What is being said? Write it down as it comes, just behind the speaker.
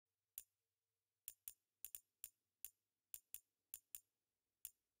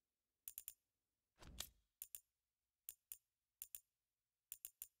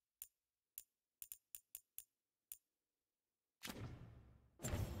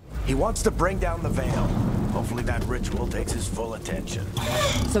He wants to bring down the veil. Hopefully that ritual takes his full attention.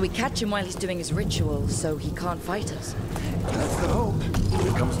 So we catch him while he's doing his ritual, so he can't fight us. That's the hope. If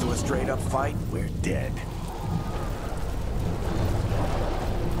it comes to a straight-up fight, we're dead.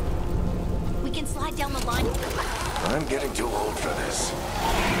 We can slide down the line. I'm getting too old for this.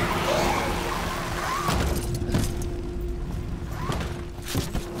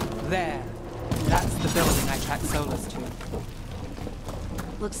 There. That's the building I tracked Solus to.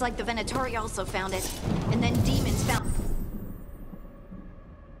 Looks like the Venatori also found it. And then demons found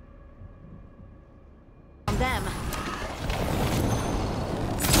them.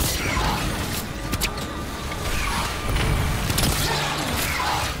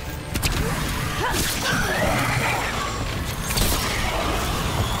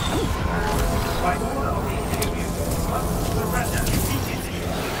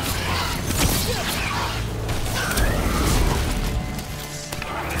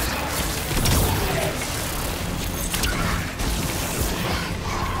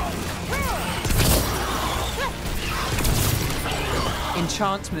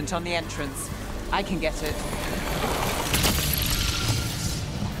 Enchantment on the entrance. I can get it.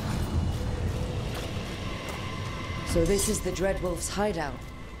 So this is the Dreadwolf's hideout.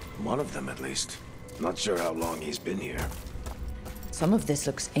 One of them, at least. Not sure how long he's been here. Some of this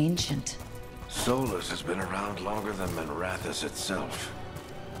looks ancient. Solus has been around longer than Minrathous itself.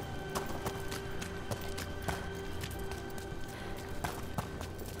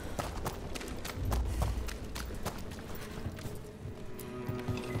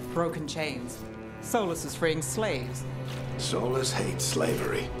 Broken chains. Solus is freeing slaves. Solus hates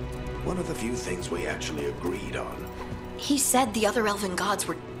slavery. One of the few things we actually agreed on. He said the other elven gods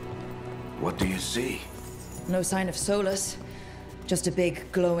were... What do you see? No sign of Solus. Just a big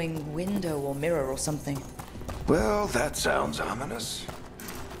glowing window or mirror or something. Well, that sounds ominous.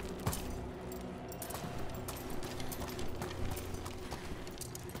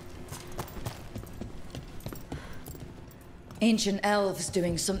 Ancient elves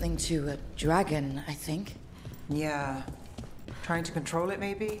doing something to a dragon, I think. Yeah. Trying to control it,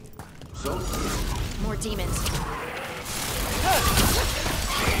 maybe? More demons.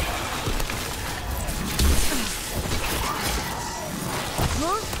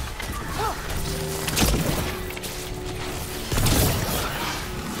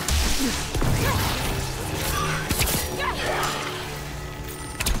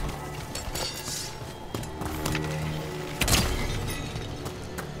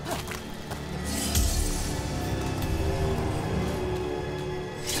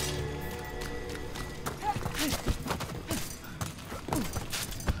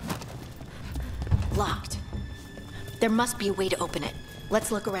 Locked. There must be a way to open it.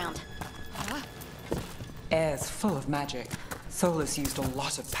 Let's look around. Air's full of magic. Solus used a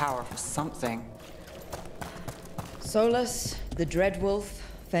lot of power for something. Solus, the Dreadwolf,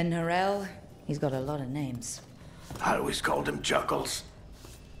 Fen'Harel. He's got a lot of names. I always called him Chuckles.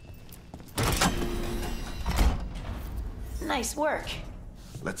 Nice work.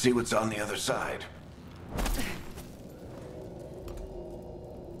 Let's see what's on the other side.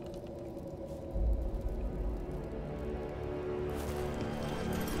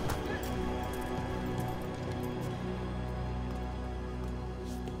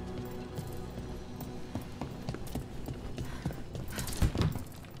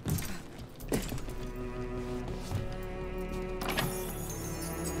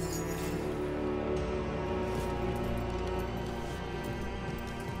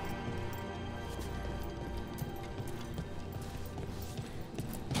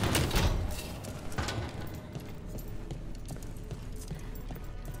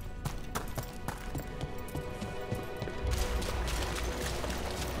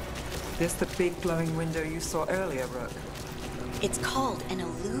 This the big glowing window you saw earlier, Rook? It's called an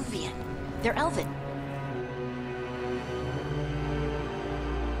alluvian. They're elven.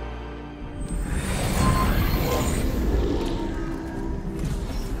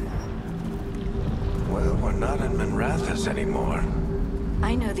 Well, we're not in Minrathous anymore.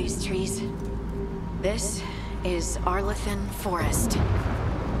 I know these trees. This is Arlethan Forest.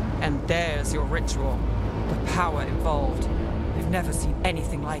 And there's your ritual. The power involved. I've never seen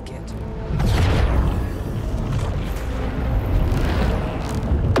anything like it.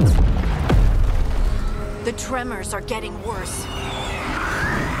 The tremors are getting worse.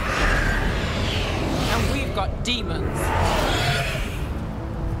 And we've got demons.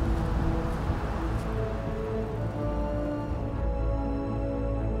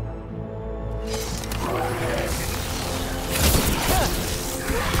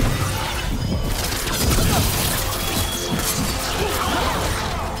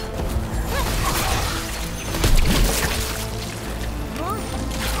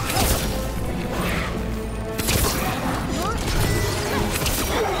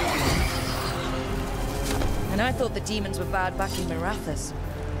 demons were bad back in Mirathas.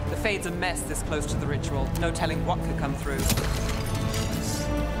 The Fade's a mess this close to the ritual. No telling what could come through.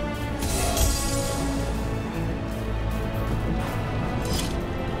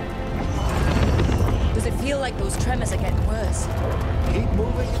 Does it feel like those tremors are getting worse? Keep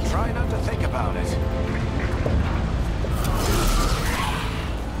moving and try not to think about it.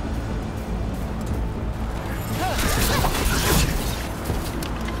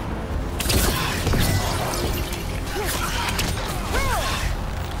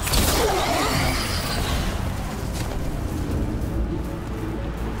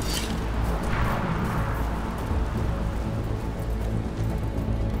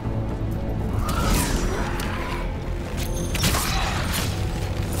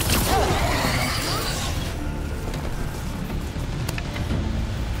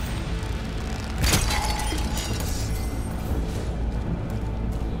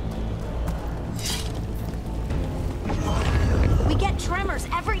 Tremors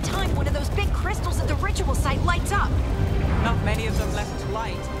every time one of those big crystals at the ritual site lights up. Not many of them left to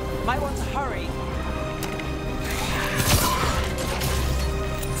light. Might want to hurry.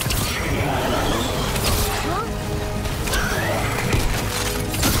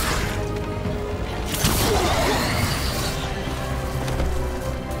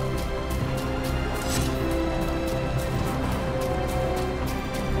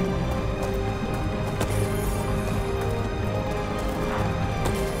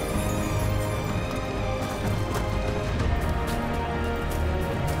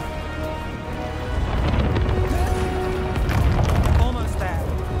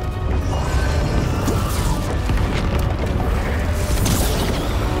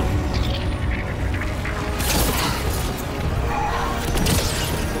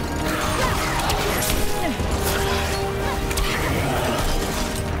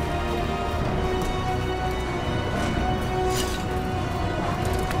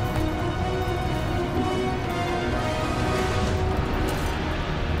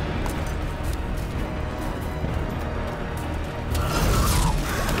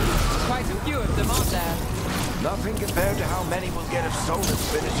 Nothing compared to how many we'll get if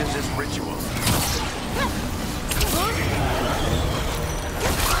Solus finishes his ritual.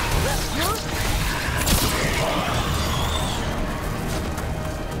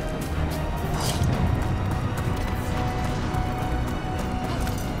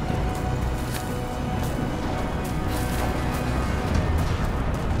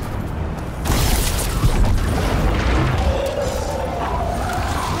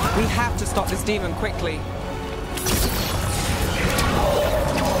 We have to stop this demon quickly.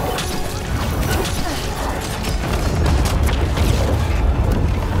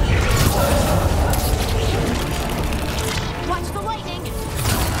 Watch the lightning!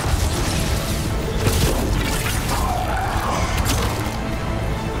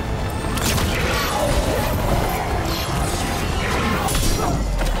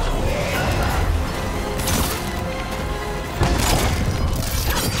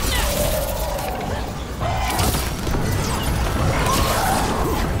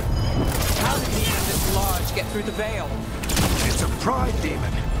 Through the veil. It's a pride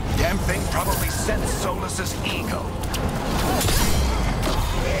demon. Damn thing probably sensed Solus's ego.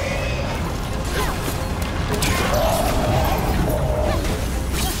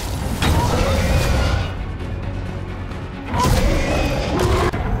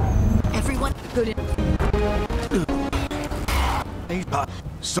 Everyone good in.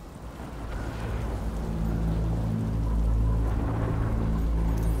 So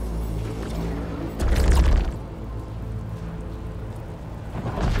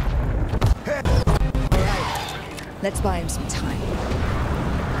Let's buy him some time.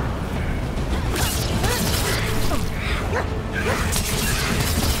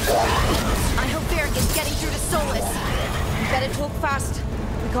 I hope Varric is getting through to Solus. We better talk fast.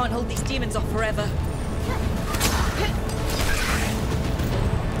 We can't hold these demons off forever.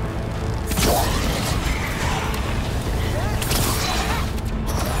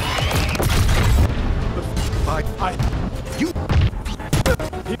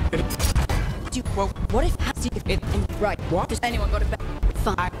 Well, What if it right? what? Does anyone got a bet?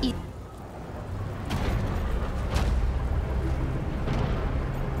 Fine.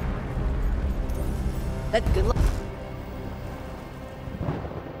 That's good luck.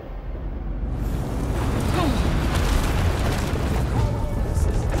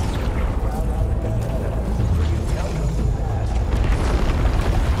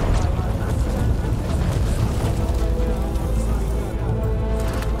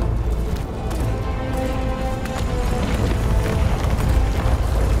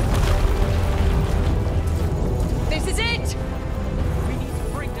 This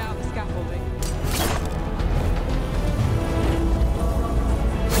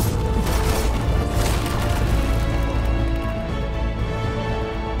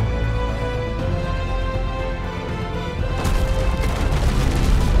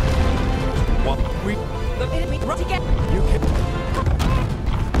to get...